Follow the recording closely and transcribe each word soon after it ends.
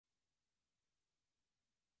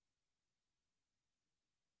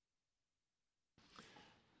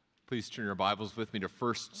Please turn your Bibles with me to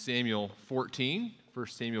 1 Samuel 14. 1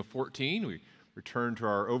 Samuel 14, we return to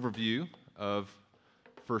our overview of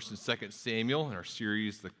 1 and 2 Samuel in our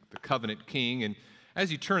series, The Covenant King. And as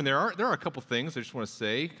you turn, there are a couple things I just want to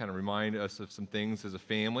say, kind of remind us of some things as a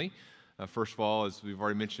family. First of all, as we've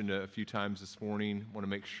already mentioned a few times this morning, I want to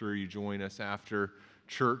make sure you join us after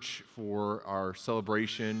church for our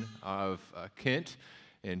celebration of Kent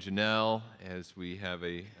and Janelle as we have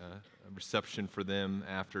a reception for them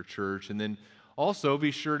after church. And then also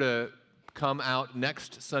be sure to come out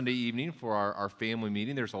next Sunday evening for our family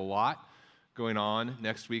meeting. There's a lot going on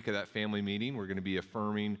next week at that family meeting. We're going to be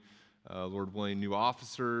affirming, Lord willing, new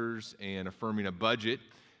officers and affirming a budget.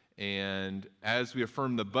 And as we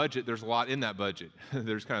affirm the budget, there's a lot in that budget.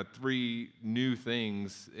 There's kind of three new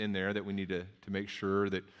things in there that we need to make sure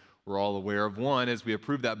that we're all aware of. One, as we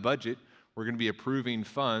approve that budget, we're going to be approving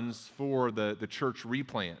funds for the church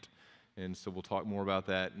replant. And so we'll talk more about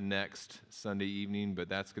that next Sunday evening, but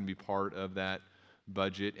that's going to be part of that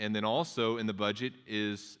budget. And then also in the budget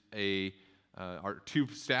is our two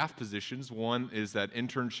staff positions. One is that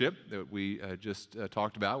internship that we just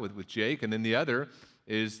talked about with Jake, and then the other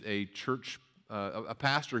is a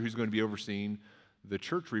pastor who's going to be overseeing the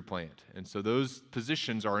church replant. And so those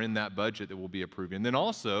positions are in that budget that we'll be approving. And then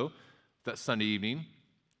also, that Sunday evening,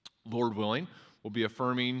 Lord willing, we'll be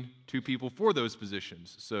affirming two people for those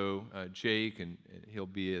positions. So Jake, and he'll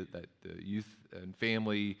be the youth and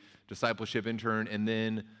family discipleship intern, and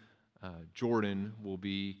then Jordan will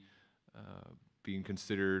be being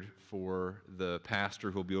considered for the pastor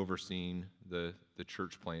who will be overseeing the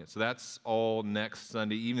church plant. So that's all next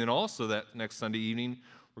Sunday evening. And also that next Sunday evening,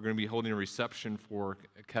 we're going to be holding a reception for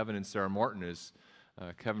Kevin and Sarah Martin as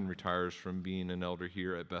Kevin retires from being an elder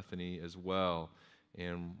here at Bethany as well.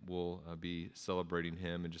 And we'll be celebrating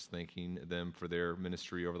him and just thanking them for their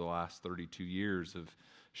ministry over the last 32 years of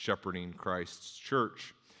shepherding Christ's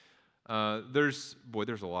church. There's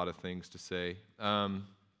a lot of things to say.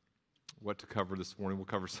 What to cover this morning. We'll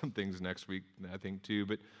cover some things next week, I think, too.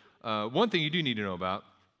 But one thing you do need to know about,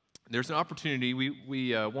 there's an opportunity.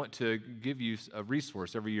 We want to give you a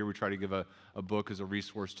resource. Every year we try to give a book as a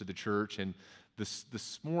resource to the church. And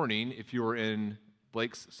this morning, if you were in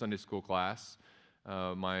Blake's Sunday school class,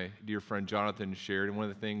 my dear friend Jonathan shared, and one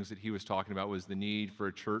of the things that he was talking about was the need for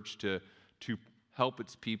a church to help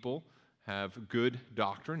its people have good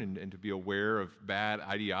doctrine and to be aware of bad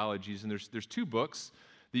ideologies. And there's two books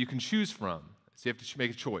that you can choose from. So you have to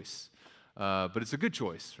make a choice. But it's a good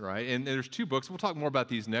choice, right? And there's two books. We'll talk more about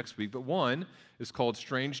these next week. But one is called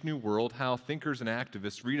Strange New World, How Thinkers and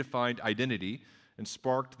Activists Redefined Identity and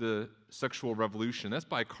Sparked the Sexual Revolution. That's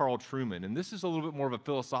by Carl Trueman. And this is a little bit more of a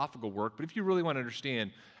philosophical work. But if you really want to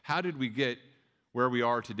understand how did we get where we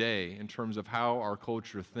are today in terms of how our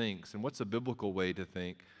culture thinks and what's a biblical way to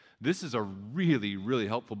think, this is a really, really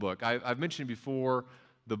helpful book. I've mentioned before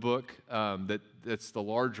the book that's the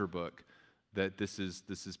larger book that this is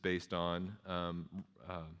based on,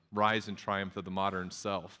 Rise and Triumph of the Modern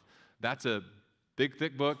Self. That's a big,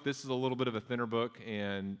 thick book. This is a little bit of a thinner book,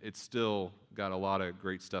 and it's still got a lot of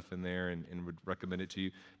great stuff in there and would recommend it to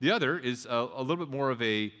you. The other is a little bit more of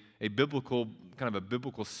a biblical, kind of a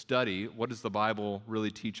biblical study. What does the Bible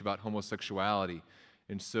really teach about homosexuality?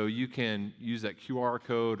 And so you can use that QR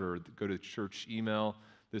code or go to church email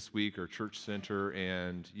this week or church center,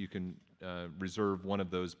 and you can reserve one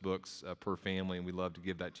of those books per family, and we'd love to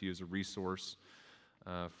give that to you as a resource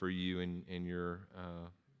for you in your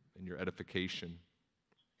edification.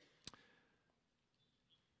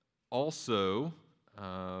 Also,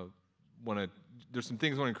 there's some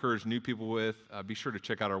things I want to encourage new people with. Be sure to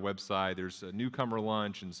check out our website. There's a newcomer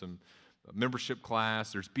lunch and some membership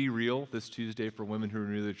class. There's Be Real this Tuesday for women who are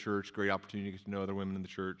new to the church. Great opportunity to get to know other women in the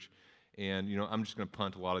church. And, I'm just going to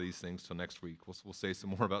punt a lot of these things till next week. We'll say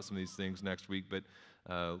some more about some of these things next week, but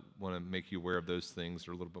want to make you aware of those things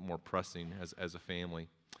that are a little bit more pressing as a family.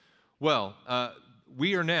 Well,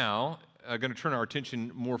 we are now going to turn our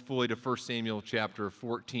attention more fully to 1 Samuel chapter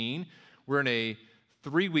 14. We're in a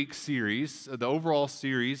 3-week series. The overall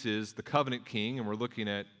series is The Covenant King, and we're looking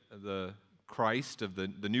at the Christ of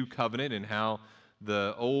the new covenant and how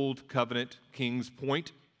the old covenant kings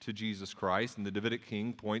point to Jesus Christ, and the Davidic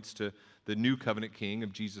king points to the new covenant king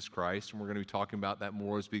of Jesus Christ, and we're going to be talking about that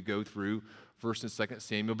more as we go through 1st and 2nd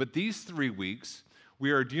Samuel. But these 3 weeks, we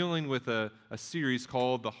are dealing with a series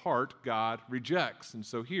called The Heart God Rejects. And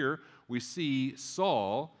so here we see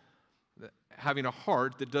Saul having a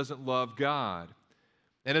heart that doesn't love God.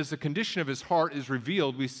 And as the condition of his heart is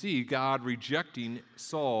revealed, we see God rejecting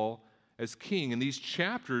Saul as king. And these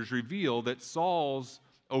chapters reveal that Saul's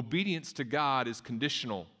obedience to God is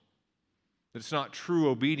conditional. that it's not true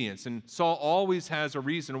obedience. And Saul always has a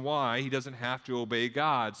reason why he doesn't have to obey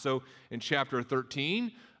God. So in chapter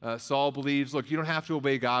 13, Saul believes, look, you don't have to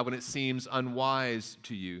obey God when it seems unwise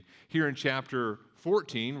to you. Here in chapter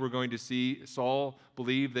 14, we're going to see Saul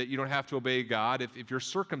believe that you don't have to obey God if your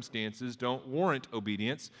circumstances don't warrant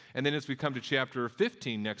obedience. And then as we come to chapter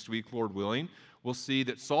 15 next week, Lord willing, we'll see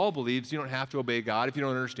that Saul believes you don't have to obey God if you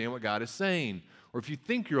don't understand what God is saying. Or if you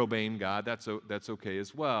think you're obeying God, that's okay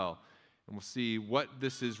as well. And we'll see what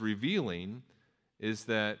this is revealing is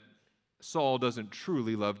that Saul doesn't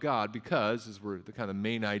truly love God because, as we're the kind of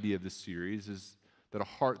main idea of this series, is that a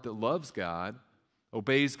heart that loves God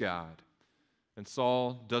obeys God. And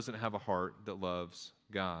Saul doesn't have a heart that loves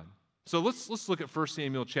God. So let's look at 1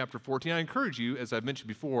 Samuel chapter 14. I encourage you, as I've mentioned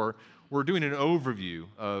before, we're doing an overview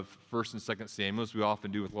of 1 and 2 Samuel, as we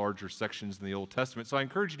often do with larger sections in the Old Testament. So I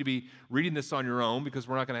encourage you to be reading this on your own because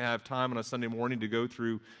we're not going to have time on a Sunday morning to go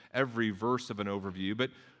through every verse of an overview. But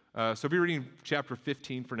so be reading chapter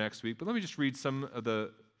 15 for next week. But let me just read some of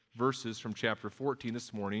the verses from chapter 14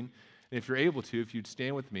 this morning. And if you're able to, if you'd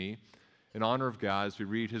stand with me in honor of God as we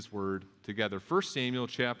read his word together. 1 Samuel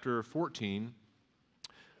chapter 14.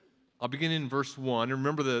 I'll begin in verse 1.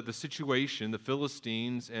 Remember the situation. The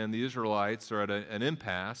Philistines and the Israelites are at an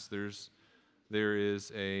impasse. There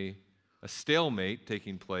is a stalemate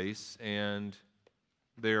taking place, and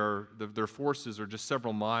their forces are just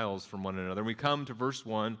several miles from one another. And we come to verse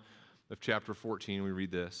 1 of chapter 14, and we read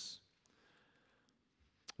this.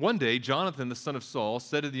 One day, Jonathan, the son of Saul,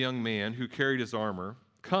 said to the young man who carried his armor,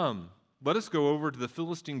 "Come, let us go over to the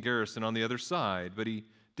Philistine garrison on the other side." But he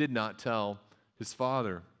did not tell his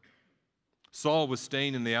father. Saul was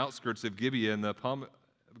staying in the outskirts of Gibeah in the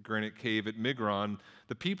pomegranate cave at Migron.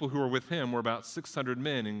 The people who were with him were about 600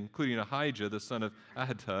 men, including Ahijah, the son of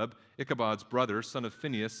Ahitub, Ichabod's brother, son of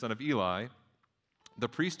Phinehas, son of Eli, the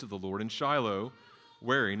priest of the Lord, in Shiloh,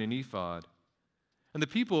 wearing an ephod. And the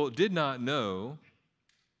people did not know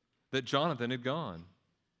that Jonathan had gone.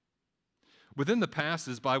 Within the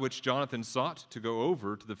passes by which Jonathan sought to go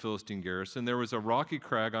over to the Philistine garrison, there was a rocky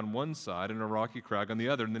crag on one side and a rocky crag on the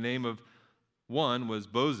other, and the name of one was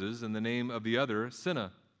Bozez, and the name of the other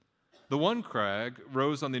Seneh. The one crag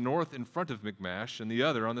rose on the north in front of Michmash, and the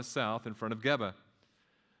other on the south in front of Geba.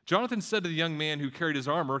 Jonathan said to the young man who carried his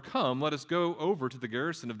armor, "Come, let us go over to the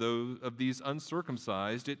garrison of these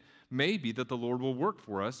uncircumcised. It may be that the Lord will work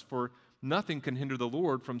for us, for nothing can hinder the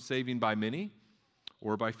Lord from saving by many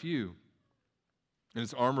or by few." And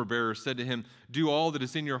his armor-bearer said to him, "Do all that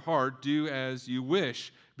is in your heart, do as you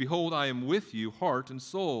wish. Behold, I am with you, heart and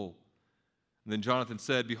soul." And then Jonathan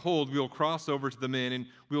said, "Behold, we will cross over to the men, and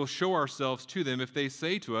we will show ourselves to them. If they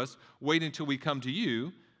say to us, 'Wait until we come to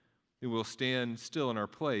you,' then we will stand still in our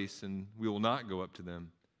place, and we will not go up to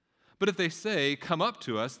them. But if they say, 'Come up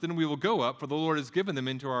to us,' then we will go up, for the Lord has given them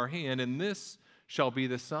into our hand, and this shall be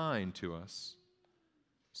the sign to us."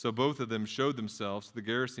 So both of them showed themselves to the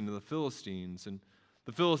garrison of the Philistines, and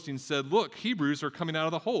the Philistines said, "Look, Hebrews are coming out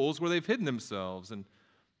of the holes where they've hidden themselves." And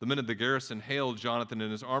the men of the garrison hailed Jonathan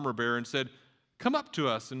and his armor-bearer and said, "Come up to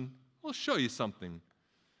us, and we'll show you something."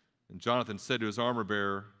 And Jonathan said to his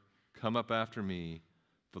armor-bearer, "Come up after me,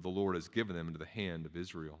 for the Lord has given them into the hand of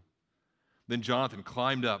Israel." Then Jonathan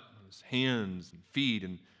climbed up, his hands and feet,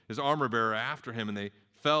 and his armor-bearer after him, and they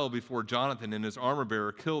fell before Jonathan, and his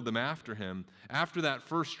armor-bearer killed them after him. After that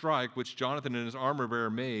first strike which Jonathan and his armor-bearer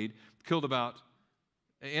made, killed about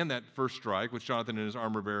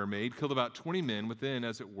 20 men within,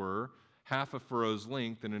 as it were, half a furrow's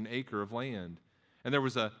length and an acre of land. And there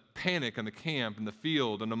was a panic in the camp, in the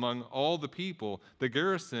field, and among all the people. The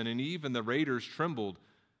garrison and even the raiders trembled.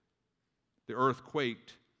 The earth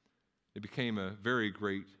quaked. It became a very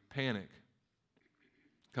great panic.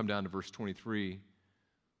 Come down to verse 23. It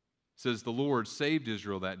says, "The Lord saved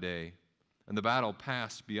Israel that day, and the battle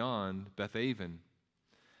passed beyond Beth-aven.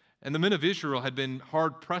 And the men of Israel had been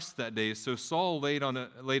hard-pressed that day, so Saul laid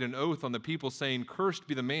an oath on the people, saying, 'Cursed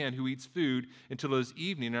be the man who eats food until it is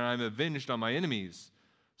evening, and I am avenged on my enemies.'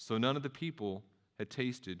 So none of the people had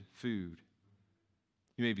tasted food."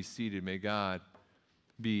 You may be seated. May God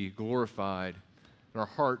be glorified, and our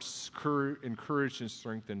hearts encouraged and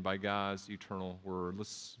strengthened by God's eternal word.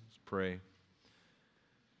 Let's pray.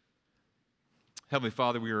 Heavenly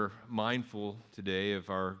Father, we are mindful today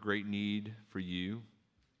of our great need for you.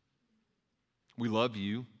 We love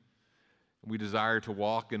you, and we desire to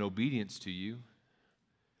walk in obedience to you,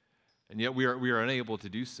 and yet we are unable to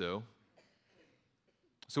do so.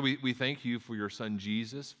 So we thank you for your Son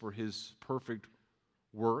Jesus, for his perfect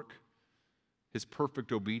work, his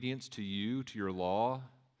perfect obedience to you, to your law,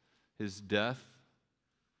 his death,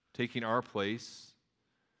 taking our place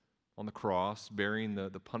on the cross, bearing the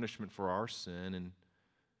punishment for our sin and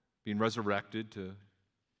being resurrected to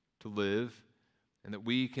live, and that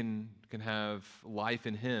we can have life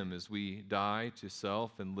in Him as we die to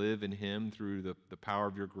self and live in Him through the power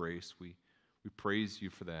of your grace. We praise you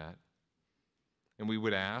for that. And we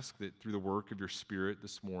would ask that through the work of your Spirit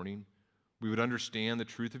this morning, we would understand the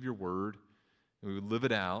truth of your word, and we would live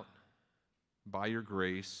it out by your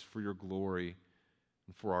grace for your glory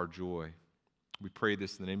and for our joy. We pray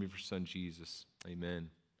this in the name of your Son, Jesus. Amen.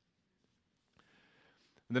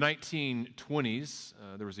 In the 1920s,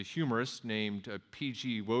 there was a humorist named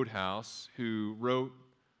P.G. Wodehouse who wrote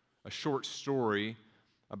a short story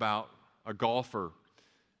about a golfer.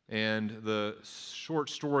 And the short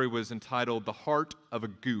story was entitled The Heart of a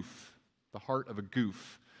Goof. The Heart of a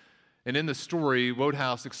Goof. And in the story,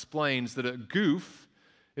 Wodehouse explains that a goof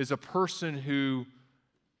is a person who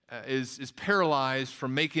is paralyzed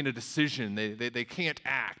from making a decision. They can't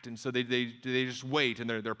act, and so they just wait, and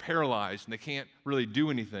they're paralyzed, and they can't really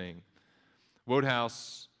do anything.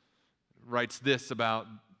 Wodehouse writes this about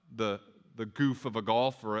the goof of a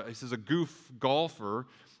golfer. He says, a goof golfer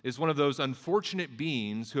is one of those unfortunate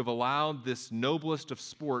beings who have allowed this noblest of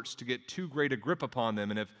sports to get too great a grip upon them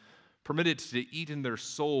and have permitted to eat in their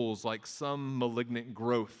souls like some malignant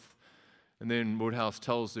growth. And then Wodehouse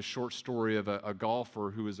tells this short story of a golfer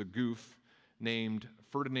who is a goof named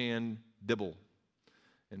Ferdinand Dibble.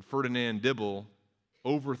 And Ferdinand Dibble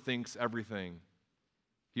overthinks everything.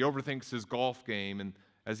 He overthinks his golf game, and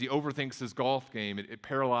as he overthinks his golf game, it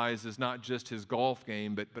paralyzes not just his golf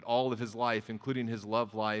game, but all of his life, including his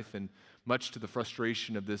love life, and much to the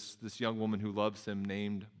frustration of this young woman who loves him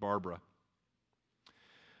named Barbara.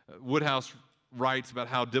 Wodehouse writes about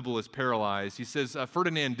how Dibble is paralyzed. He says,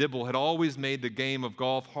 Ferdinand Dibble had always made the game of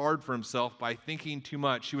golf hard for himself by thinking too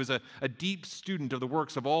much. He was a deep student of the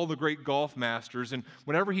works of all the great golf masters, and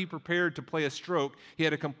whenever he prepared to play a stroke, he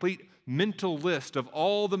had a complete mental list of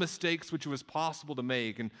all the mistakes which it was possible to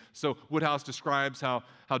make. And so Wodehouse describes how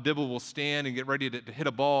Dibble will stand and get ready to hit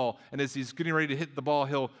a ball, and as he's getting ready to hit the ball,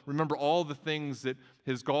 he'll remember all the things that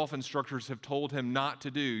his golf instructors have told him not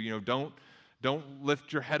to do. You know, don't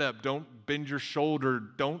lift your head up. Don't bend your shoulder.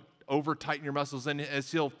 Don't over-tighten your muscles. And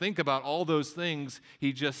as he'll think about all those things,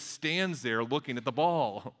 he just stands there looking at the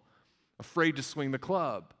ball, afraid to swing the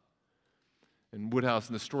club. And Wodehouse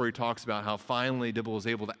in the story talks about how finally Dibble is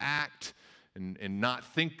able to act and not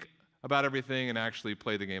think about everything and actually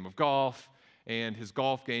play the game of golf. And his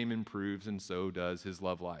golf game improves, and so does his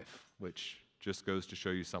love life, which just goes to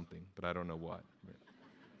show you something, but I don't know what.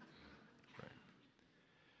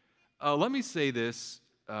 Let me say this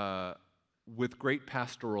with great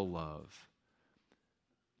pastoral love.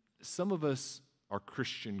 Some of us are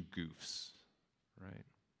Christian goofs, right?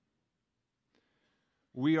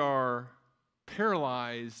 We are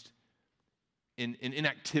paralyzed in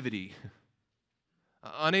inactivity,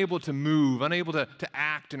 unable to move, unable to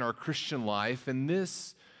act in our Christian life, and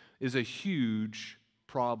this is a huge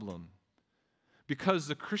problem because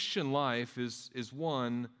the Christian life is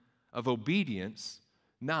one of obedience,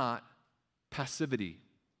 not passivity,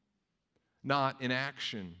 not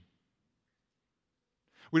inaction.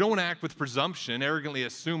 We don't want to act with presumption, arrogantly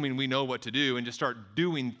assuming we know what to do and just start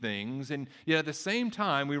doing things. And yet at the same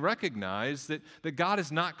time, we recognize that God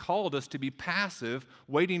has not called us to be passive,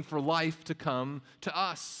 waiting for life to come to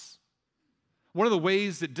us. One of the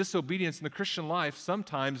ways that disobedience in the Christian life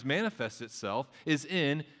sometimes manifests itself is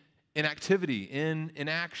in inactivity, in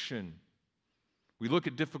inaction. We look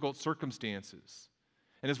at difficult circumstances.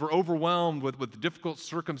 And as we're overwhelmed with difficult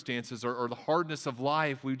circumstances or the hardness of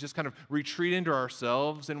life, we just kind of retreat into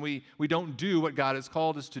ourselves and we don't do what God has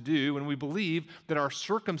called us to do, and we believe that our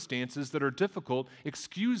circumstances that are difficult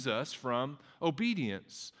excuse us from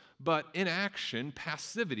obedience. But inaction,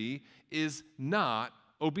 passivity, is not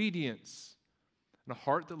obedience. And a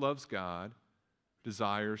heart that loves God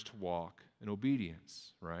desires to walk in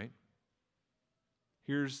obedience, right?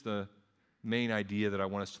 Here's the main idea that I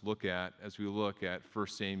want us to look at as we look at 1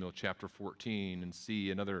 Samuel chapter 14 and see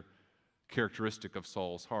another characteristic of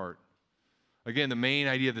Saul's heart. Again, the main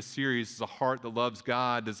idea of the series is a heart that loves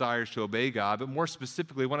God, desires to obey God, but more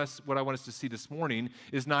specifically, what I want us to see this morning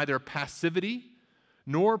is neither passivity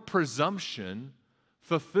nor presumption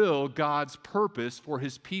fulfill God's purpose for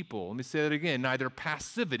His people. Let me say that again. Neither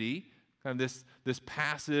passivity, kind of this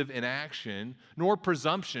passive inaction, nor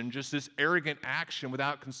presumption, just this arrogant action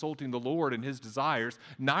without consulting the Lord and His desires,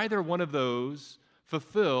 neither one of those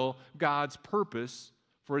fulfill God's purpose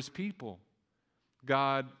for His people.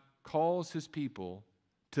 God calls His people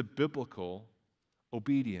to biblical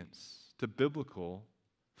obedience, to biblical,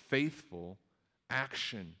 faithful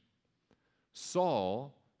action.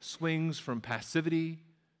 Saul swings from passivity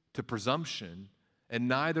to presumption, and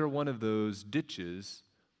neither one of those ditches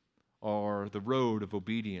are the road of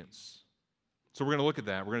obedience. So we're going to look at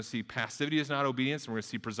that. We're going to see passivity is not obedience, and we're going to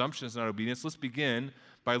see presumption is not obedience. Let's begin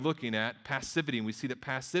by looking at passivity, and we see that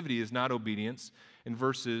passivity is not obedience in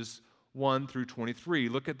verses 1 through 23.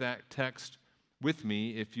 Look at that text with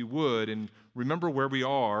me, if you would, and remember where we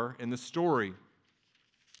are in the story.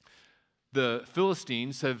 The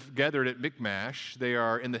Philistines have gathered at Michmash. They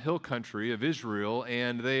are in the hill country of Israel,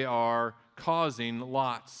 and they are causing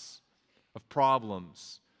lots of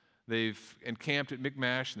problems. They've encamped at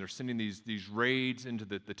Michmash, and they're sending these raids into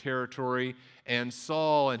the territory. And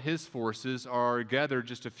Saul and his forces are gathered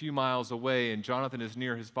just a few miles away, and Jonathan is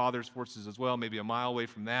near his father's forces as well, maybe a mile away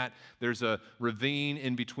from that. There's a ravine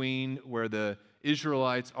in between where the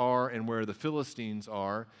Israelites are and where the Philistines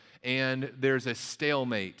are, and there's a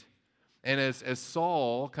stalemate. And as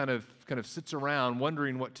Saul kind of sits around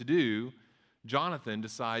wondering what to do, Jonathan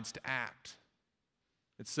decides to act.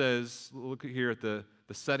 It says, look here at the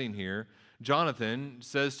setting here. Jonathan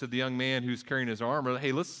says to the young man who's carrying his armor,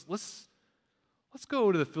 hey, let's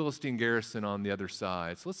go to the Philistine garrison on the other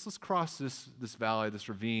side. So let's cross this valley, this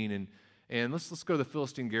ravine, and let's go to the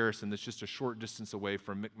Philistine garrison that's just a short distance away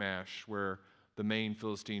from Michmash, where the main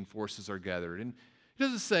Philistine forces are gathered. And he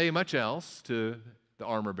doesn't say much else to the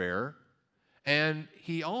armor bearer. And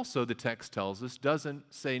he also, the text tells us, doesn't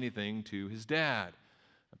say anything to his dad.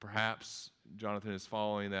 Perhaps Jonathan is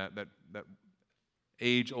following that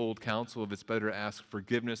age-old counsel of it's better to ask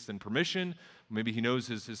forgiveness than permission. Maybe he knows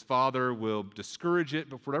his father will discourage it,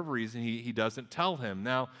 but for whatever reason, he doesn't tell him.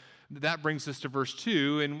 Now, that brings us to verse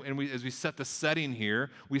 2, and as we set the setting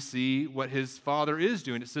here, we see what his father is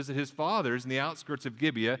doing. It says that his father's in the outskirts of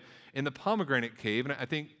Gibeah in the pomegranate cave, and I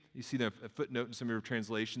think you see the footnote in some of your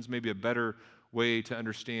translations. Maybe a better way to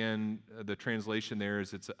understand the translation there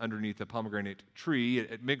is it's underneath the pomegranate tree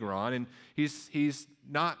at Migron, and he's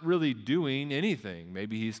not really doing anything.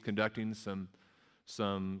 Maybe he's conducting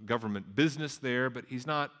some government business there, but he's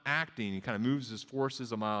not acting. He kind of moves his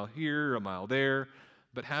forces a mile here, a mile there,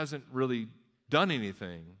 but hasn't really done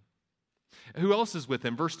anything. Who else is with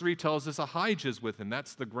him? Verse 3 tells us Ahijah's with him.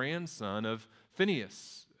 That's the grandson of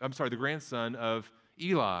the grandson of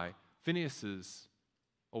Eli, Phinehas's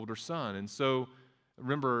older son. And so,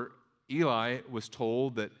 remember, Eli was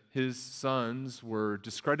told that his sons were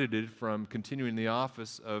discredited from continuing the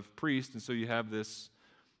office of priest, and so you have this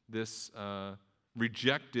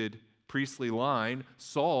rejected priestly line.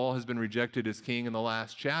 Saul has been rejected as king in the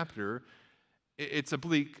last chapter. It's a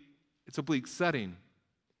bleak setting.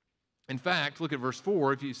 In fact, look at verse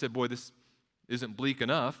 4. If you said, boy, this isn't bleak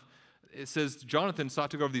enough, it says Jonathan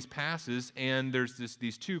sought to go over these passes, and there's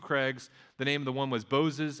these two crags. The name of the one was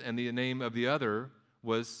Bozez, and the name of the other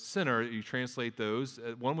was Sinner. You translate those.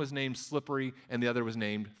 One was named Slippery, and the other was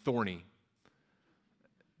named Thorny.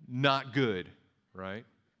 Not good, right?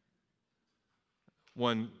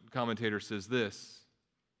 One commentator says this: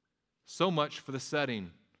 so much for the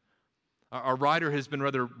setting. Our writer has been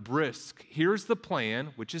rather brisk. Here's the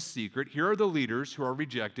plan, which is secret. Here are the leaders who are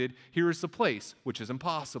rejected. Here is the place, which is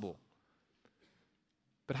impossible.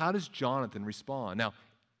 But how does Jonathan respond? Now,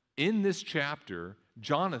 in this chapter,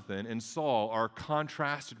 Jonathan and Saul are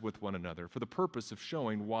contrasted with one another for the purpose of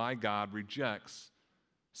showing why God rejects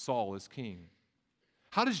Saul as king.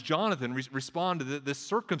 How does Jonathan respond to this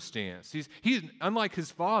circumstance? He's unlike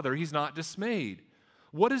his father, he's not dismayed.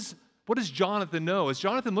 What does Jonathan know? As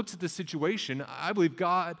Jonathan looks at this situation, I believe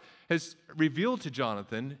God has revealed to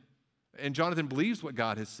Jonathan, and Jonathan believes what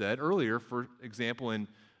God has said earlier, for example, in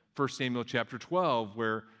 1 Samuel chapter 12,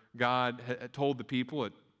 where God had told the people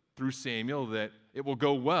through Samuel that it will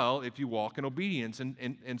go well if you walk in obedience.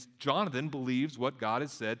 And Jonathan believes what God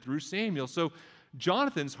has said through Samuel. So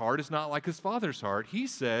Jonathan's heart is not like his father's heart. He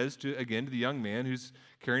says to the young man who's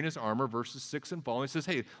carrying his armor, verses 6 and following, he says,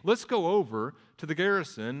 hey, let's go over to the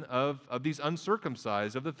garrison of these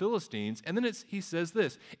uncircumcised, of the Philistines. And then he says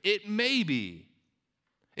this: it may be.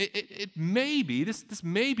 It may be, this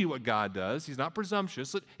may be what God does. He's not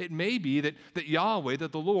presumptuous. It may be that Yahweh,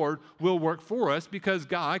 that the Lord, will work for us, because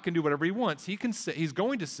God can do whatever he wants. He's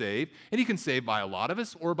going to save, and he can save by a lot of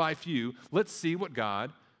us or by few. Let's see what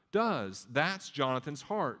God does. That's Jonathan's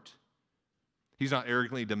heart. He's not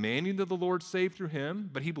arrogantly demanding that the Lord save through him,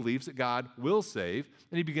 but he believes that God will save,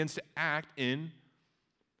 and he begins to act in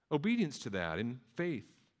obedience to that, in faith.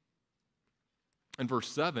 In verse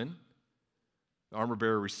 7, the armor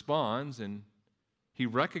bearer responds, and he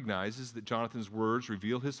recognizes that Jonathan's words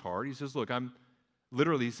reveal his heart. He says, look, I'm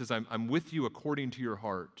with you according to your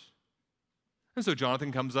heart. And so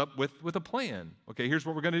Jonathan comes up with a plan. Okay, here's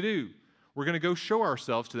what we're going to do. we're going to go show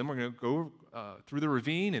ourselves to them. We're going to go through the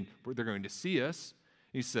ravine, and they're going to see us.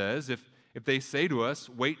 He says, if they say to us,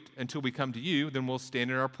 wait until we come to you, then we'll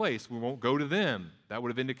stand in our place. We won't go to them. That would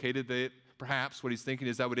have indicated that perhaps what he's thinking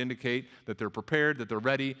is that would indicate that they're prepared, that they're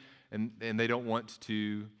ready, and they don't want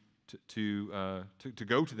to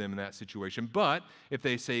go to them in that situation. But if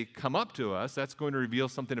they say, come up to us, that's going to reveal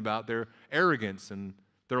something about their arrogance and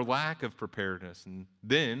their lack of preparedness, and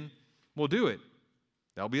then we'll do it.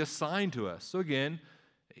 That'll be a sign to us. So again,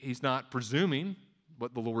 he's not presuming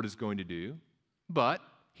what the Lord is going to do, but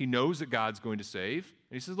he knows that God's going to save.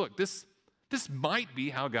 And he says, look, this might be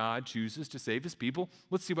how God chooses to save his people.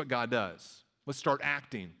 Let's see what God does. Let's start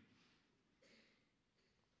acting.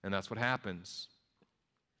 And that's what happens.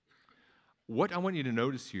 What I want you to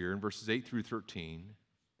notice here in verses 8 through 13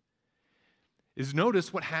 is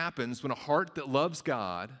notice what happens when a heart that loves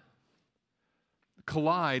God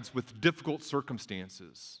collides with difficult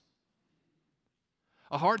circumstances.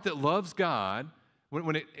 A heart that loves God,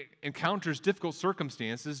 when it encounters difficult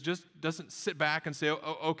circumstances, just doesn't sit back and say,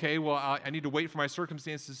 oh, okay, well, I need to wait for my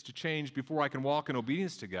circumstances to change before I can walk in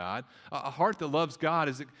obedience to God. A heart that loves God,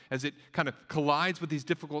 as it kind of collides with these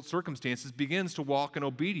difficult circumstances, begins to walk in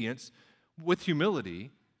obedience with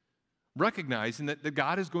humility, recognizing that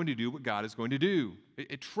God is going to do what God is going to do.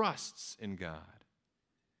 It trusts in God.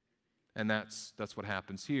 And that's what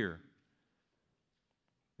happens here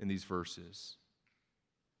in these verses.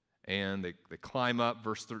 And they climb up,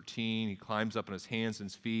 verse 13, he climbs up on his hands and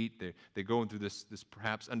his feet. They go in through this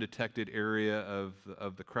perhaps undetected area of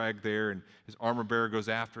the crag there, and his armor bearer goes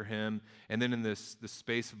after him. And then in this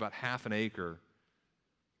space of about half an acre,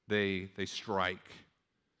 they strike.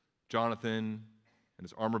 Jonathan and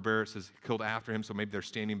his armor bearer, says he killed after him, so maybe they're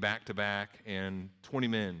standing back to back, and 20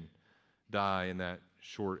 men die in that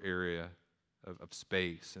short area of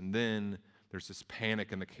space. And then there's this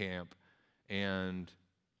panic in the camp, and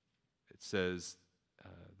it says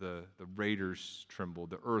the raiders trembled,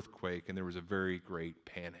 the earthquake, and there was a very great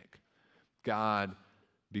panic. God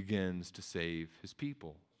begins to save his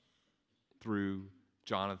people through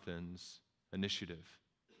Jonathan's initiative,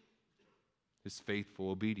 his faithful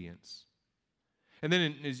obedience. And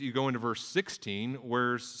then as you go into verse 16,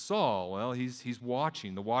 where's Saul? Well, he's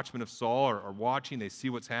watching. The watchmen of Saul are watching. They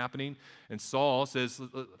see what's happening. And Saul says,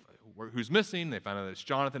 who's missing? They find out that it's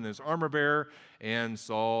Jonathan and his armor bearer. And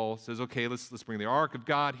Saul says, okay, let's bring the ark of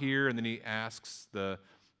God here. And then he asks the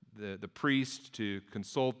priest to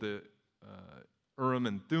consult the Urim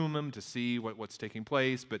and Thummim to see what's taking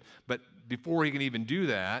place. But before he can even do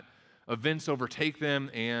that, events overtake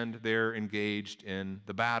them, and they're engaged in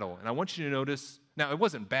the battle. And I want you to notice, now it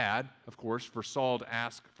wasn't bad, of course, for Saul to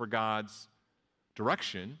ask for God's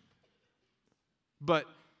direction, but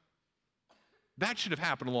that should have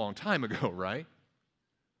happened a long time ago, right?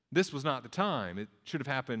 This was not the time. It should have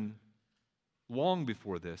happened long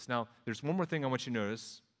before this. Now, there's one more thing I want you to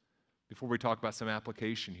notice before we talk about some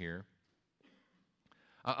application here.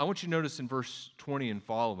 I want you to notice in verse 20 and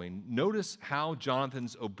following, notice how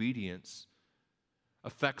Jonathan's obedience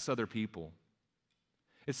affects other people.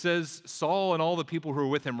 It says, Saul and all the people who were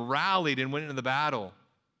with him rallied and went into the battle.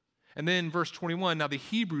 And then verse 21, now the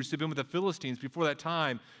Hebrews who had been with the Philistines before that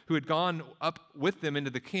time, who had gone up with them into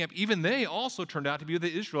the camp, even they also turned out to be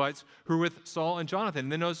the Israelites who were with Saul and Jonathan.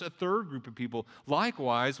 And then notice a third group of people.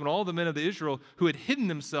 Likewise, when all the men of the Israel who had hidden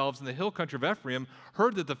themselves in the hill country of Ephraim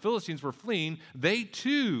heard that the Philistines were fleeing, they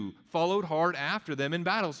too followed hard after them in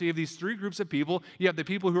battle. So you have these three groups of people. You have the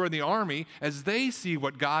people who are in the army. As they see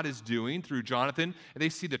what God is doing through Jonathan, and they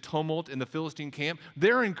see the tumult in the Philistine camp,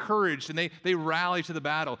 they're encouraged and they rally to the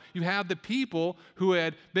battle. You have the people who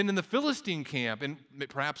had been in the Philistine camp, and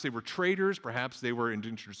perhaps they were traders, perhaps they were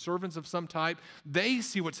indentured servants of some type. They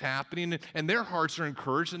see what's happening, and their hearts are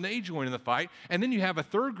encouraged, and they join in the fight. And then you have a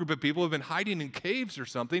third group of people who have been hiding in caves or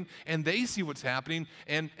something, and they see what's happening,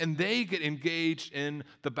 and they get engaged in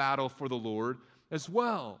the battle for the Lord as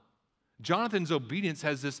well. Jonathan's obedience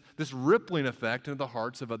has this rippling effect into the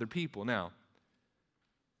hearts of other people. Now,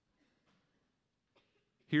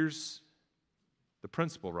 here's the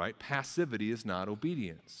principle, right? Passivity is not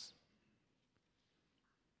obedience.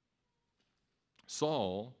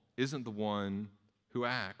 Saul isn't the one who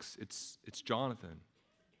acts, it's Jonathan.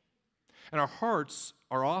 And our hearts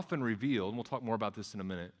are often revealed, and we'll talk more about this in a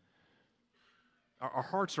minute. Our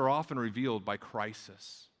hearts are often revealed by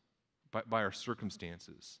crisis, by our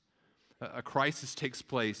circumstances. A crisis takes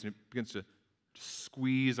place, and it begins to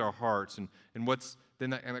squeeze our hearts. And what's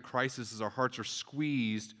then that crisis, as our hearts are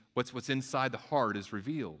squeezed, what's inside the heart is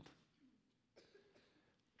revealed.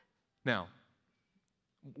 Now,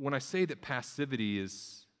 when I say that passivity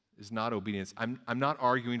is is not obedience. I'm not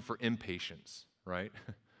arguing for impatience, right?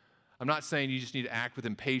 I'm not saying you just need to act with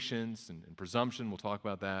impatience and presumption. We'll talk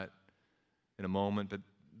about that in a moment, but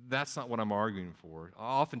that's not what I'm arguing for.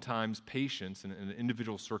 Oftentimes, patience in an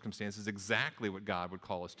individual circumstance is exactly what God would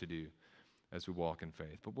call us to do as we walk in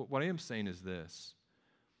faith. But what I am saying is this: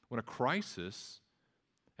 when a crisis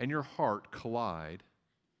and your heart collide,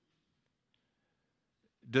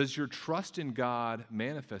 does your trust in God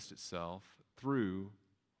manifest itself through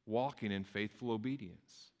walking in faithful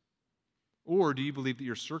obedience? Or do you believe that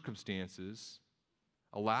your circumstances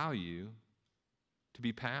allow you to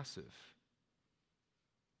be passive?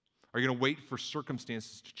 Are you going to wait for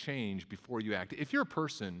circumstances to change before you act? If you're a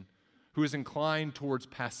person who is inclined towards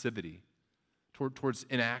passivity, towards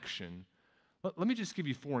inaction, let me just give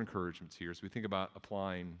you 4 encouragements here as we think about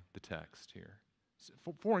applying the text here.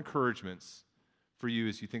 4 encouragements for you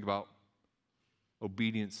as you think about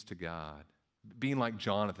obedience to God, being like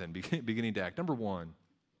Jonathan, beginning to act. Number one,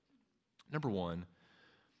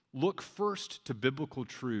 look first to biblical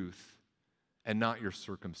truth and not your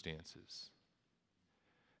circumstances.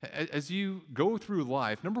 As you go through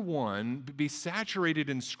life, number one, be saturated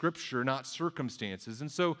in Scripture, not circumstances.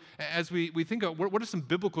 And so as we think of what are some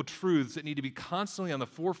biblical truths that need to be constantly on the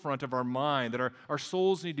forefront of our mind, that our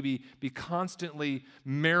souls need to be constantly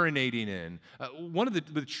marinating in. One of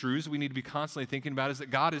the truths we need to be constantly thinking about is that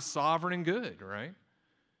God is sovereign and good, right?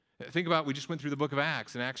 Think about, we just went through the book of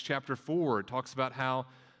Acts. In Acts chapter 4, it talks about how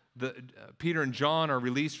Peter and John are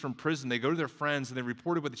released from prison. They go to their friends and they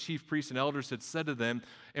reported what the chief priests and elders had said to them.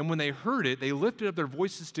 And when they heard it, they lifted up their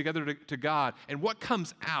voices together to God. And what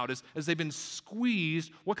comes out as they've been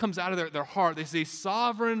squeezed, what comes out of their heart, they say,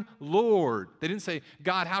 Sovereign Lord. They didn't say,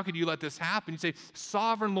 God, how could you let this happen? You say,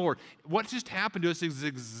 Sovereign Lord. What just happened to us is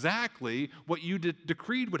exactly what you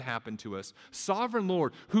decreed would happen to us. Sovereign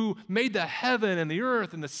Lord, who made the heaven and the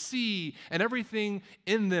earth and the sea and everything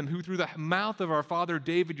in them, who through the mouth of our father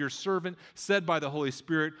David, your servant, said by the Holy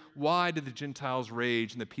Spirit, why did the Gentiles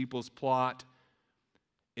rage and the peoples plot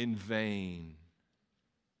in vain?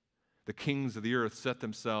 The kings of the earth set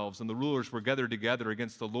themselves, and the rulers were gathered together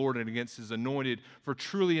against the Lord and against his anointed. For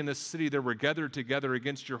truly in this city there were gathered together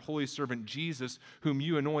against your holy servant Jesus, whom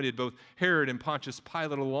you anointed, both Herod and Pontius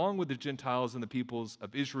Pilate, along with the Gentiles and the peoples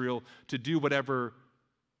of Israel, to do whatever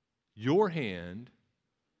your hand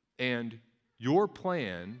and your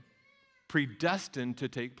plan predestined to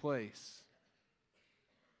take place.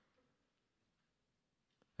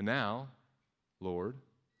 And now, Lord,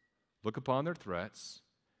 look upon their threats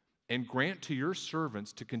and grant to your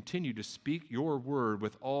servants to continue to speak your word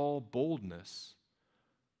with all boldness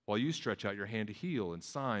while you stretch out your hand to heal, and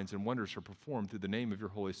signs and wonders are performed through the name of your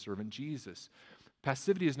holy servant Jesus.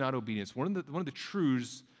 Passivity is not obedience. One of the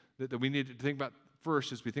truths that we need to think about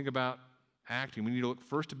first as we think about acting, we need to look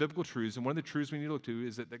first to biblical truths, and one of the truths we need to look to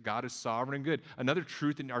is that God is sovereign and good. Another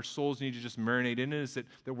truth that our souls need to just marinate in is that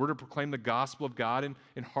we're to proclaim the gospel of God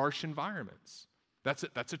in harsh environments. That's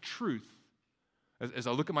a truth. As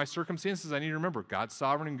I look at my circumstances, I need to remember God's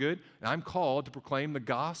sovereign and good, and I'm called to proclaim the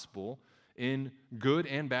gospel in good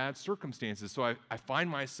and bad circumstances. So I find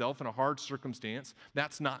myself in a hard circumstance.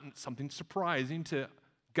 That's not something surprising to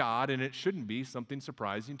God, and it shouldn't be something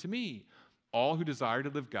surprising to me. All who desire to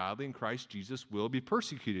live godly in Christ Jesus will be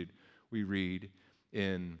persecuted, we read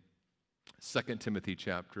in 2 Timothy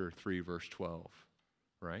chapter 3, verse 12,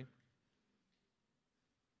 right?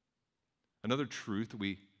 Another truth that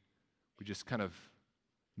we just kind of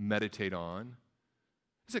meditate on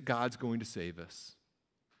is that God's going to save us.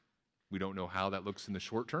 We don't know how that looks in the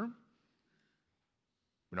short term.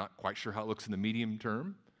 We're not quite sure how it looks in the medium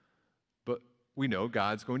term, but we know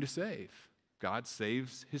God's going to save. God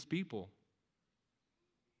saves his people.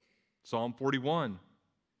 Psalm 41,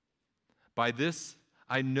 by this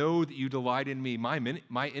I know that you delight in me.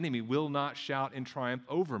 My enemy will not shout in triumph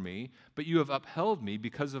over me, but you have upheld me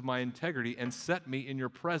because of my integrity and set me in your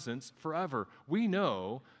presence forever. We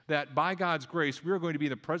know that by God's grace, we are going to be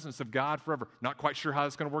in the presence of God forever. Not quite sure how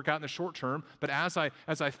it's going to work out in the short term, but as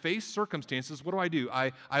I face circumstances, what do?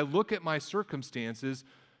 I look at my circumstances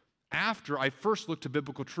after I first look to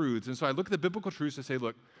biblical truths. And so I look at the biblical truths and say,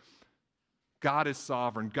 look, God is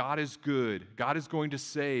sovereign. God is good. God is going to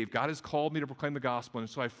save. God has called me to proclaim the gospel. And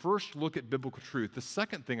so I first look at biblical truth. The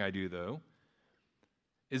second thing I do, though,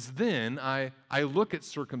 is then I look at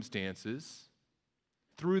circumstances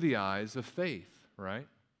through the eyes of faith, right?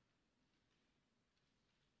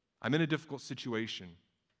 I'm in a difficult situation.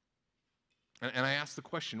 And I ask the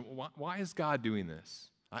question, why is God doing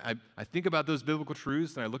this? I think about those biblical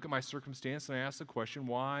truths, and I look at my circumstance, and I ask the question,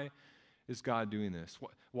 why is God doing this?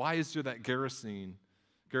 Why is there that garrison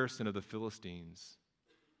of the Philistines?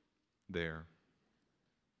 there.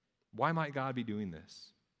 Why might God be doing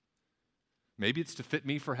this? Maybe it's to fit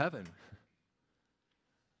me for heaven.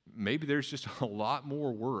 Maybe there's just a lot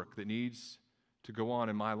more work that needs to go on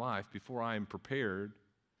in my life before I am prepared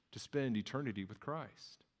to spend eternity with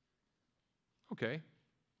Christ. Okay.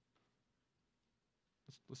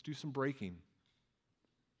 Let's do some breaking.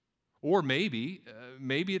 Or maybe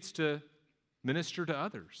it's to minister to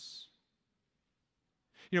others.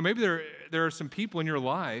 You know, maybe there are some people in your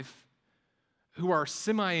life who are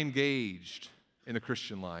semi-engaged in the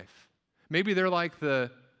Christian life. Maybe they're like the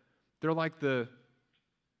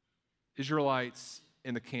Israelites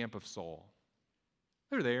in the camp of Saul.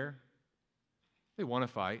 They're there. They want to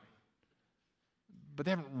fight, but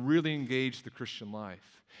they haven't really engaged the Christian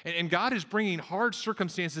life. And God is bringing hard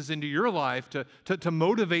circumstances into your life to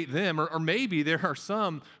motivate them. Or maybe there are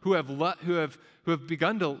some who have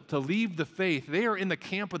begun to leave the faith. They are in the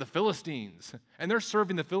camp of the Philistines, and they're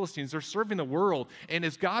serving the Philistines. They're serving the world. And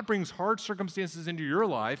as God brings hard circumstances into your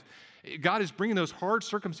life, God is bringing those hard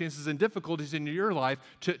circumstances and difficulties into your life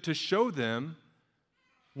to show them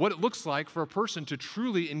what it looks like for a person to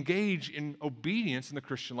truly engage in obedience in the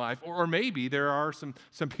Christian life. Or maybe there are some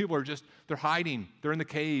people are just, they're hiding. They're in the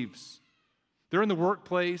caves. They're in the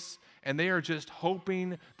workplace, and they are just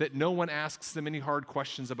hoping that no one asks them any hard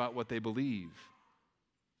questions about what they believe.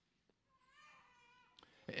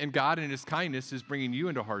 And God, in His kindness, is bringing you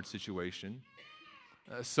into a hard situation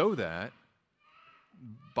so that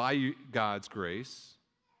by God's grace,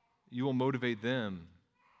 you will motivate them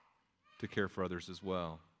to care for others as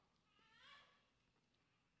well.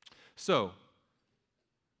 So,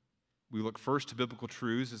 we look first to biblical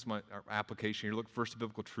truths as our application here. Look first to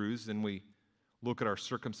biblical truths, then we look at our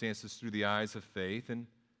circumstances through the eyes of faith, and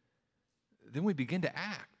then we begin to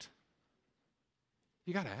act.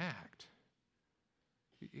 You got to act.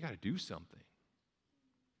 You got to do something.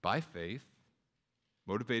 By faith,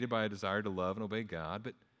 motivated by a desire to love and obey God,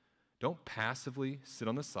 but don't passively sit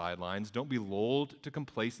on the sidelines. Don't be lulled to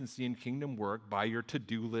complacency in kingdom work by your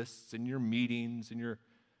to-do lists and your meetings and your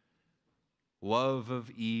love of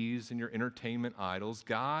ease and your entertainment idols.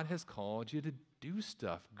 God has called you to do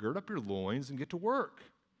stuff. Gird up your loins and get to work.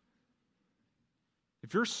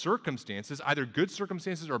 If your circumstances, either good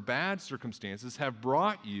circumstances or bad circumstances, have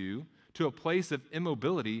brought you to a place of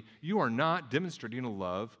immobility, you are not demonstrating a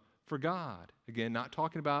love for God. Again, not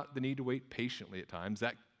talking about the need to wait patiently at times.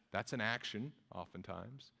 That's an action,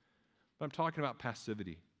 oftentimes. But I'm talking about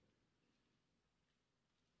passivity.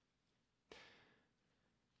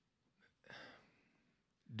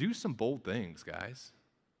 Do some bold things, guys.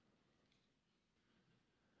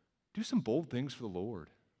 Do some bold things for the Lord.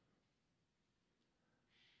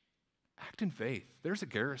 Act in faith. There's a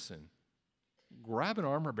garrison. Grab an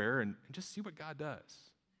armor bearer and just see what God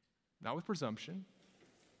does. Not with presumption.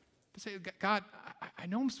 But say, God, I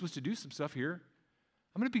know I'm supposed to do some stuff here.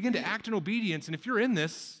 I'm going to begin to act in obedience, and if you're in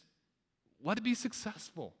this, let it be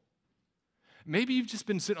successful. Maybe you've just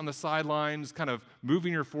been sitting on the sidelines, kind of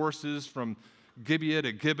moving your forces from Gibeah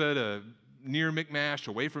to Gibeah to near Michmash,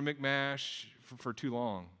 away from Michmash for too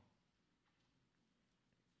long.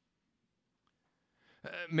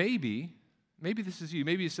 Maybe this is you.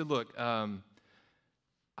 Maybe you said, look,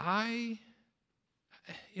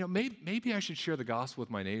 maybe I should share the gospel with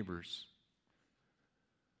my neighbors.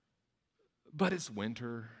 But it's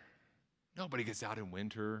winter. Nobody gets out in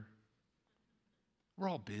winter. We're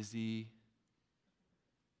all busy.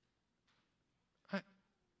 I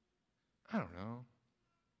don't know.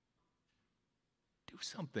 Do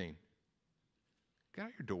something. Get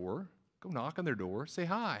out your door. Go knock on their door. Say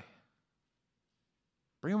hi.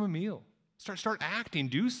 Bring them a meal. Start acting.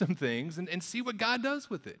 Do some things and see what God does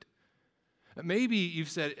with it. Maybe you've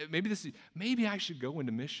said, maybe I should go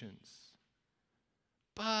into missions.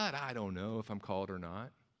 But I don't know if I'm called or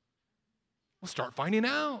not. Well, start finding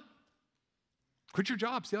out. Quit your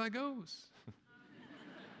job. See how that goes.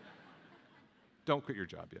 Don't quit your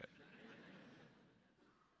job yet.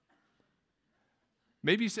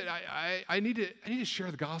 Maybe you said, I need to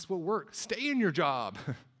share the gospel at work. Stay in your job.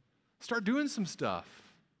 Start doing some stuff.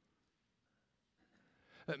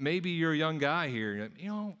 Maybe you're a young guy here.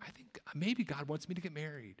 I think maybe God wants me to get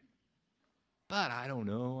married. But I don't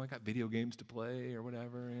know. I got video games to play or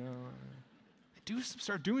whatever.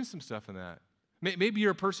 Start doing some stuff in that. Maybe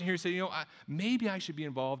you're a person here who say, maybe I should be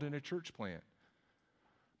involved in a church plant.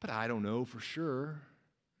 But I don't know for sure.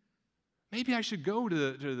 Maybe I should go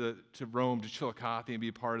to Rome, to Chillicothe, and be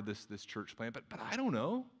a part of this church plant. But I don't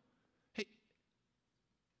know. Hey,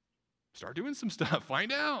 start doing some stuff.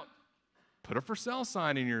 Find out. Put a for sale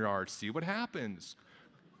sign in your yard. See what happens.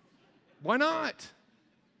 Why not?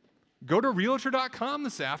 Go to Realtor.com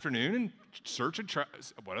this afternoon and search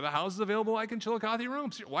what are the houses available like in Chillicothe,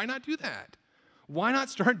 Rome. Why not do that? Why not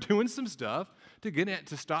start doing some stuff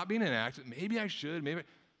to stop being inactive? Maybe I should. Maybe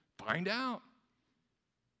find out.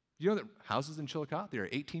 You know that houses in Chillicothe are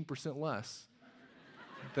 18% less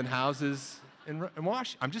than houses in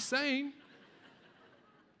Washington. I'm just saying.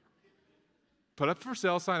 Put up for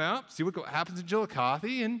sale sign out, see what happens in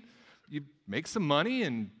Chillicothe, and you make some money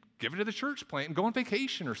and give it to the church plant and go on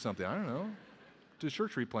vacation or something. I don't know, to the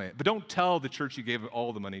church replant. But don't tell the church you gave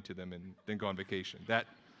all the money to them and then go on vacation. That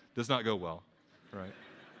does not go well, right?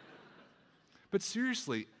 But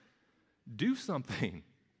seriously, do something.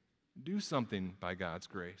 Do something by God's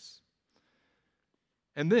grace.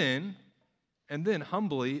 And then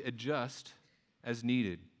humbly adjust as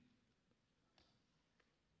needed.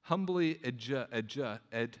 Humbly adjust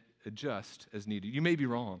as needed. You may be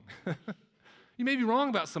wrong. You may be wrong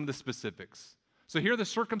about some of the specifics. So here are the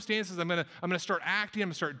circumstances. I'm gonna start acting. I'm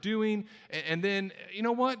gonna start doing, and then you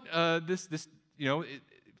know what? God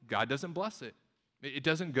doesn't bless it. It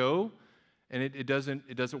doesn't go, and it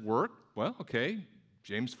doesn't work. Well, okay.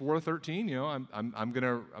 James 4:13. I'm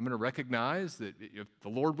gonna recognize that if the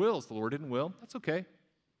Lord wills, the Lord didn't will. That's okay.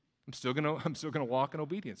 I'm still gonna walk in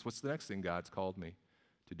obedience. What's the next thing God's called me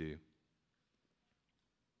to do?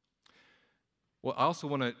 Well, I also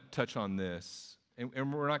want to touch on this, and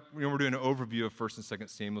we're doing an overview of 1st and 2nd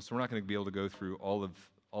Samuel, so we're not going to be able to go through all of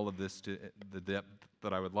this to the depth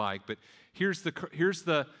that I would like. But here's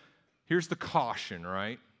the caution,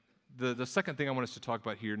 right? The second thing I want us to talk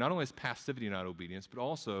about here, not only is passivity not obedience, but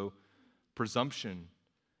also presumption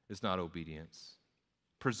is not obedience.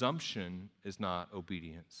 Presumption is not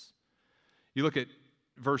obedience. You look at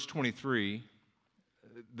verse 23,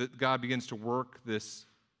 that God begins to work this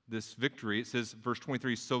victory. It says, verse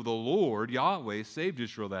 23, so the Lord, Yahweh, saved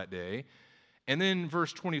Israel that day. And then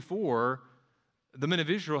verse 24, the men of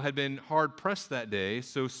Israel had been hard-pressed that day,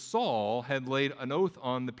 so Saul had laid an oath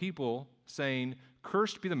on the people, saying,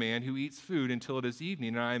 cursed be the man who eats food until it is evening,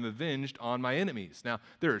 and I am avenged on my enemies. Now,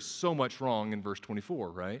 there is so much wrong in verse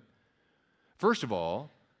 24, right? First of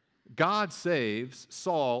all, God saves,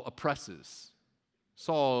 Saul oppresses.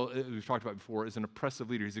 Saul, we've talked about before, is an oppressive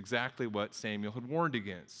leader. He's exactly what Samuel had warned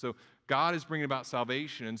against. So God is bringing about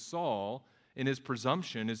salvation, and Saul, in his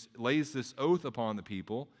presumption, lays this oath upon the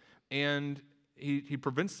people, and he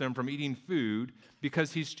prevents them from eating food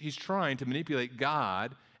because he's trying to manipulate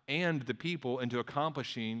God and the people into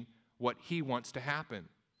accomplishing what he wants to happen.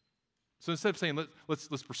 So instead of saying,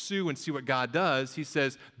 let's pursue and see what God does, he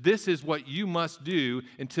says, this is what you must do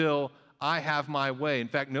until I have my way. In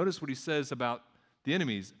fact, notice what he says about the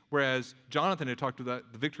enemies. Whereas Jonathan had talked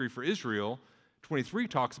about the victory for Israel, 23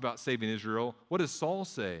 talks about saving Israel. What does Saul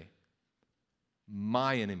say?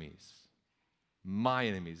 My enemies. My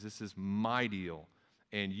enemies. This is my deal.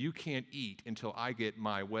 And you can't eat until I get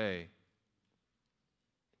my way.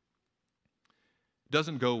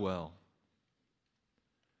 Doesn't go well.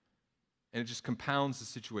 And it just compounds the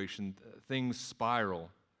situation. Things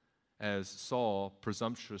spiral as Saul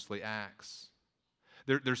presumptuously acts.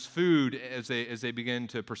 There's food as they begin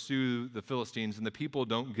to pursue the Philistines, and the people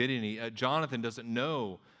don't get any. Jonathan doesn't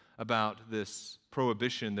know about this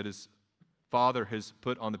prohibition that his father has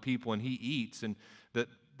put on the people, and he eats, and that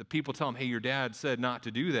the people tell him, hey, your dad said not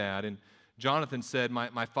to do that. And Jonathan said,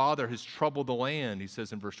 my father has troubled the land, he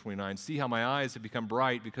says in verse 29. See how my eyes have become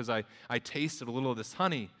bright because I tasted a little of this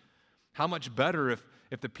honey. How much better if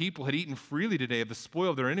the people had eaten freely today of the spoil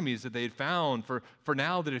of their enemies that they had found, for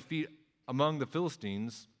now the defeat among the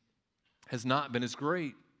Philistines has not been as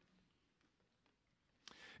great.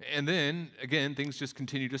 And then, again, things just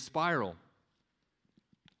continue to spiral.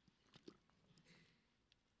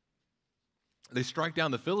 They strike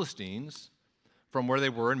down the Philistines from where they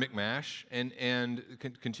were in Michmash and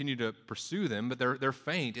continue to pursue them, but they're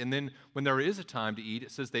faint. And then when there is a time to eat,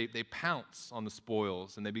 it says they pounce on the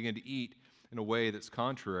spoils and they begin to eat in a way that's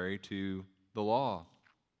contrary to the law,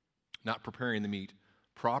 not preparing the meat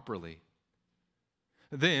properly.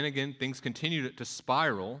 Then, again, things continue to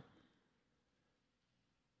spiral,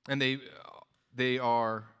 and they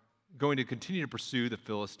are going to continue to pursue the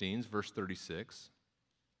Philistines, verse 36.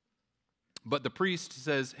 But the priest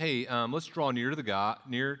says, hey, let's draw near to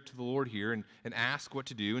the Lord here and ask what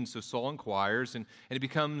to do. And so Saul inquires, and it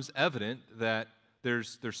becomes evident that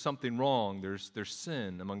there's something wrong. There's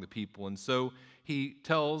sin among the people. And so he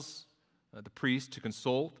tells the priest to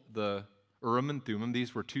consult the Urim and Thummim.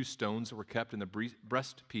 These were two stones that were kept in the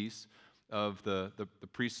breastpiece of the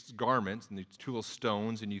priest's garments, and these two little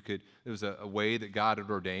stones, and it was a way that God had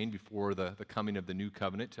ordained before the coming of the new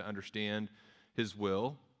covenant to understand his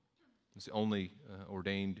will. It's the only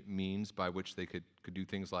ordained means by which they could do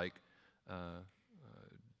things like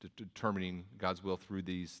determining God's will through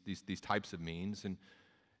these types of means. And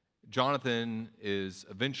Jonathan is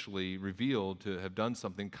eventually revealed to have done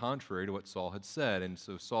something contrary to what Saul had said. And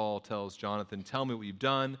so Saul tells Jonathan, "Tell me what you've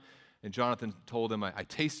done." And Jonathan told him, I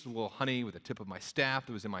tasted a little honey with the tip of my staff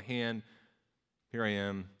that was in my hand. Here I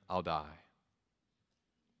am, I'll die.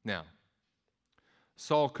 Now,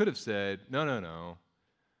 Saul could have said, no.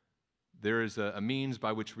 There is a means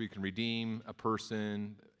by which we can redeem a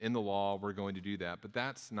person in the law. We're going to do that. But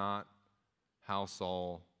that's not how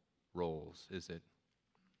Saul rolls, is it?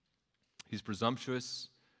 He's presumptuous,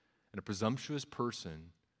 and a presumptuous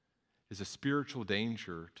person is a spiritual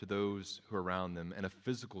danger to those who are around them and a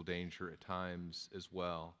physical danger at times as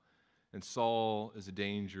well. And Saul is a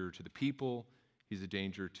danger to the people, he's a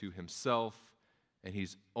danger to himself, and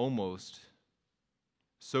he's almost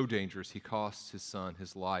so dangerous he costs his son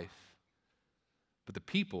his life. But the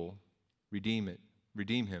people redeem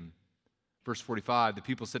him. Verse 45, the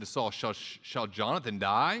people said to Saul, Shall Jonathan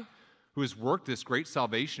die, who has worked this great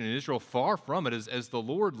salvation in Israel? Far from it, as the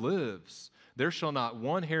Lord lives. There shall not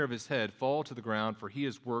one hair of his head fall to the ground, for he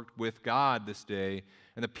has worked with God this day.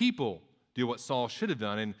 And the people do what Saul should have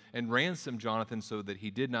done and ransom Jonathan so that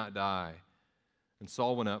he did not die. And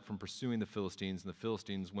Saul went up from pursuing the Philistines, and the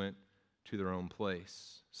Philistines went to their own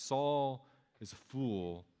place. Saul is a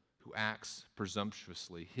fool who acts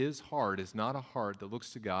presumptuously. His heart is not a heart that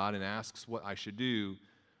looks to God and asks what I should do,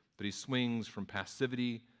 but he swings from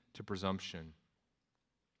passivity to presumption.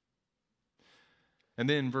 And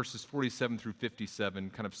then verses 47 through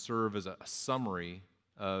 57 kind of serve as a summary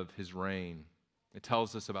of his reign. It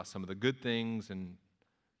tells us about some of the good things and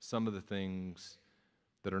some of the things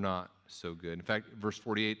that are not so good. In fact, verse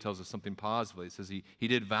 48 tells us something positively. It says he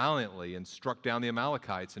did valiantly and struck down the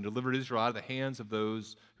Amalekites and delivered Israel out of the hands of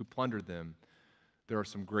those who plundered them. There are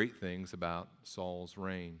some great things about Saul's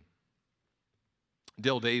reign.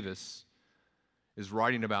 Dale Davis is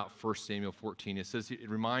writing about 1 Samuel 14. It says it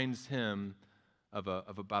reminds him of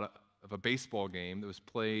a baseball game that was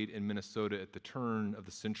played in Minnesota at the turn of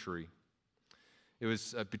the century. It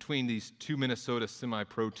was between these two Minnesota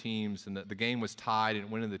semi-pro teams, and the game was tied, and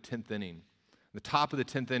it went into the 10th inning. At the top of the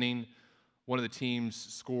 10th inning, one of the teams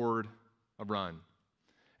scored a run.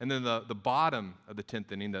 And then the bottom of the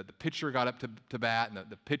 10th inning, the pitcher got up to bat, and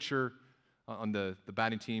the pitcher on the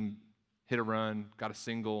batting team hit a run, got a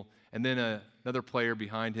single, and then another player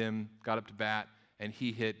behind him got up to bat, and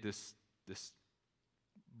he hit this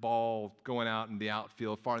ball going out in the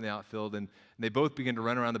outfield, far in the outfield, and they both begin to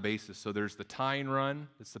run around the bases. So there's the tying run,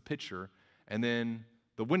 that's the pitcher, and then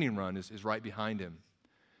the winning run is right behind him.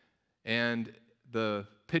 And the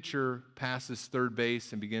pitcher passes third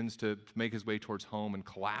base and begins to make his way towards home and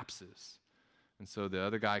collapses. And so the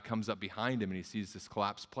other guy comes up behind him, and he sees this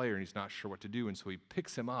collapsed player, and he's not sure what to do, and so he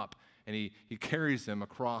picks him up, and he carries him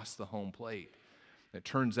across the home plate. And it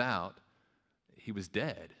turns out he was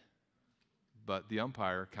dead, but the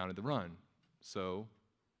umpire counted the run. So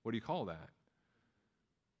what do you call that?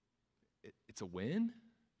 It's a win,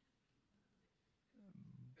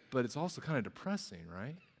 but it's also kind of depressing,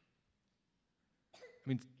 right? I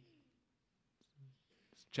mean,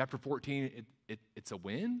 chapter 14, it's a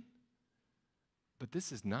win, but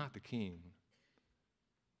this is not the king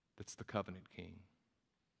that's the covenant king.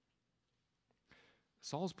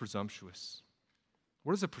 Saul's presumptuous.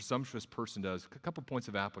 What does a presumptuous person do? A couple points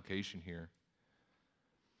of application here.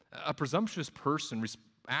 A presumptuous person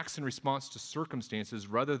acts in response to circumstances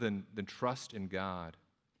rather than trust in God.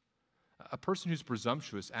 A person who's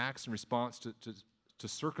presumptuous acts in response to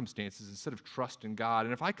circumstances instead of trust in God.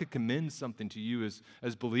 And if I could commend something to you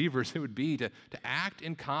as believers, it would be to act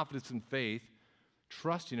in confidence and faith,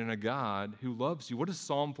 trusting in a God who loves you. What does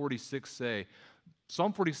Psalm 46 say?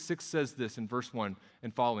 Psalm 46 says this in verse 1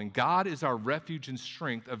 and following, God is our refuge and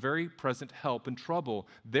strength, a very present help in trouble.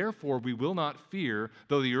 Therefore we will not fear,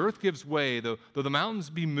 though the earth gives way, though the mountains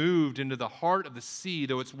be moved into the heart of the sea,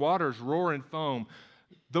 though its waters roar and foam,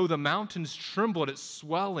 though the mountains tremble at its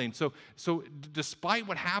swelling. So despite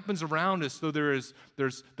what happens around us, though there's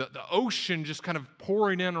the ocean just kind of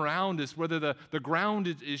pouring in around us, whether the ground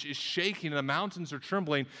is shaking and the mountains are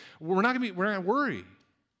trembling, we're not going to worry.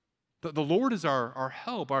 The Lord is our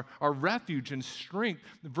help, our refuge and strength.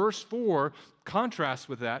 Verse 4 contrasts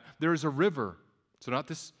with that. There is a river. So not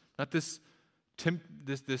this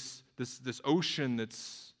ocean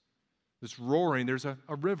that's roaring. There's a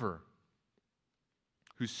river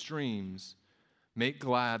whose streams make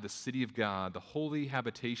glad the city of God, the holy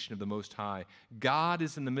habitation of the Most High. God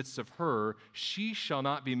is in the midst of her. She shall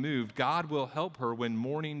not be moved. God will help her when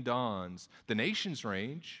morning dawns. The nations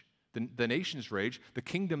rage, The nations rage, the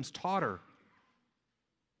kingdoms totter.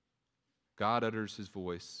 God utters his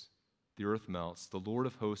voice, the earth melts, the Lord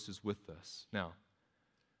of hosts is with us. Now,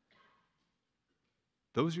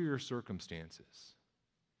 those are your circumstances.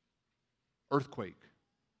 Earthquake,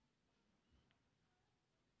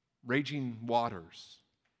 raging waters.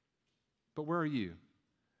 But where are you?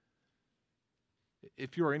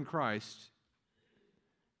 If you are in Christ,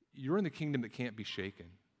 you're in the kingdom that can't be shaken.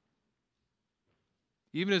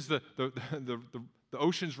 Even as the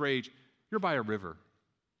oceans rage, you're by a river.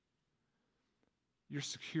 You're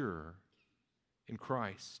secure in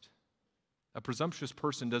Christ. A presumptuous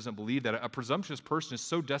person doesn't believe that. A presumptuous person is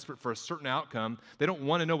so desperate for a certain outcome, they don't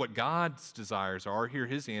want to know what God's desires are, hear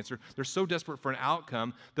his answer. They're so desperate for an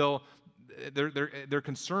outcome, they're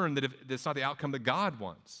concerned that if it's not the outcome that God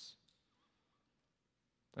wants.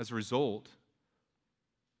 As a result,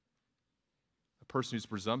 a person who's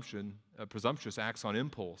presumptuous acts on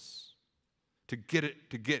impulse to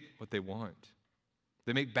get what they want.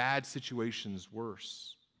 They make bad situations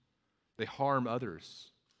worse. They harm others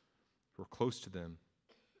who are close to them.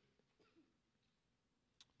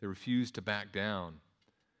 They refuse to back down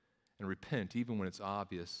and repent even when it's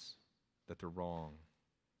obvious that they're wrong.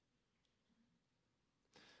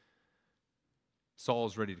 Saul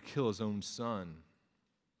is ready to kill his own son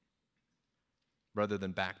rather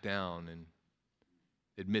than back down and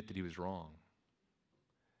admit that he was wrong.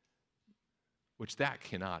 Which that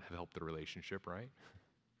cannot have helped the relationship, right?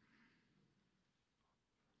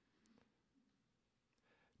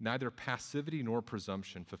 Neither passivity nor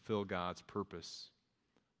presumption fulfill God's purpose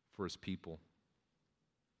for his people.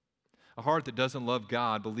 A heart that doesn't love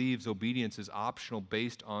God believes obedience is optional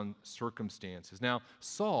based on circumstances. Now,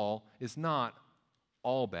 Saul is not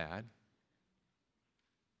all bad.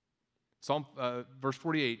 Psalm verse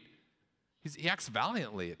 48, he acts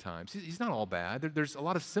valiantly at times. He's not all bad. There's a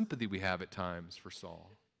lot of sympathy we have at times for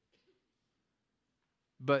Saul.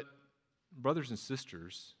 But, brothers and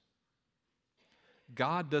sisters,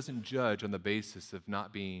 God doesn't judge on the basis of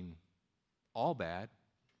not being all bad.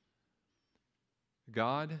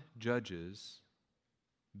 God judges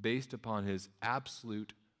based upon his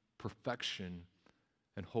absolute perfection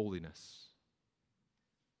and holiness.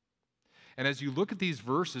 And as you look at these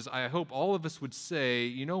verses, I hope all of us would say,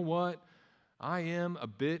 you know what? I am a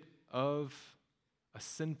bit of a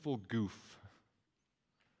sinful goof.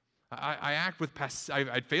 I act with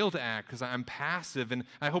I fail to act because I'm passive, and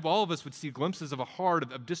I hope all of us would see glimpses of a heart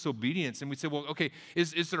of disobedience, and we'd say, well, okay,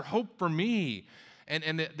 is there hope for me?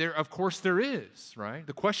 And there, of course, there is, right?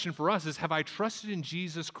 The question for us is, have I trusted in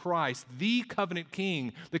Jesus Christ, the covenant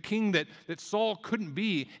king, the king that Saul couldn't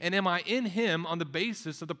be, and am I in him on the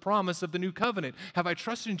basis of the promise of the new covenant? Have I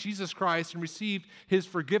trusted in Jesus Christ and received his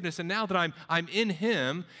forgiveness? And now that I'm in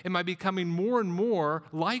him, am I becoming more and more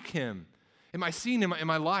like him? Am I seeing in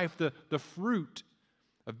my life the fruit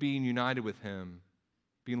of being united with him,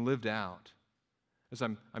 being lived out, as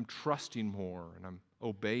I'm trusting more and I'm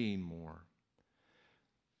obeying more?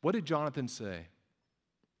 What did Jonathan say?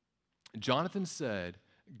 Jonathan said,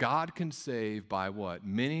 God can save by what?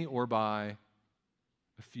 Many or by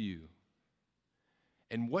a few.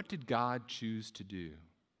 And what did God choose to do?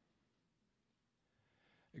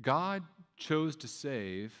 God chose to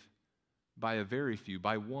save by a very few,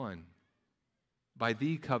 by one, by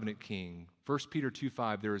the covenant king. 1 Peter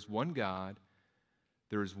 2:5, there is one God,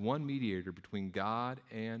 there is one mediator between God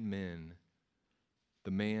and men,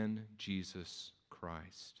 the man Jesus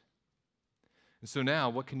Christ. And so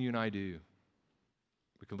now, what can you and I do?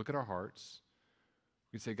 We can look at our hearts.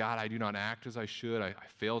 We can say, God, I do not act as I should. I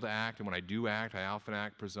fail to act, and when I do act, I often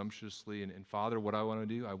act presumptuously. And Father, what I want to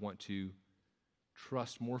do, I want to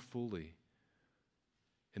trust more fully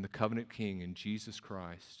in the covenant king, in Jesus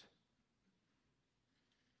Christ,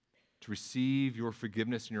 to receive your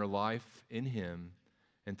forgiveness in your life in him,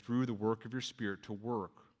 and through the work of your Spirit to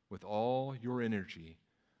work with all your energy,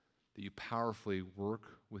 that you powerfully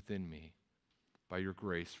work within me by your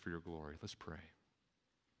grace for your glory. Let's pray.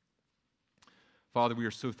 Father, we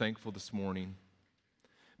are so thankful this morning.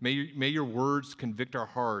 May your words convict our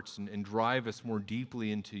hearts and drive us more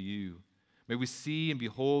deeply into you. May we see and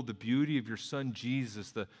behold the beauty of your Son,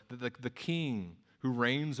 Jesus, the King who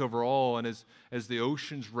reigns over all. And as the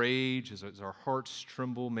oceans rage, as our hearts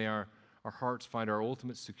tremble, may our hearts find our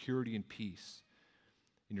ultimate security and peace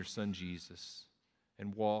in your Son, Jesus,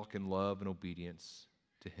 and walk in love and obedience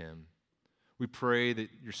to him. We pray that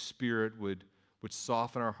your Spirit would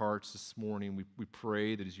soften our hearts this morning. We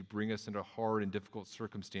pray that as you bring us into hard and difficult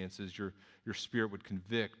circumstances, your Spirit would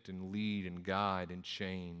convict and lead and guide and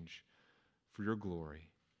change for your glory.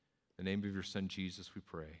 In the name of your Son, Jesus, we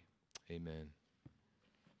pray. Amen.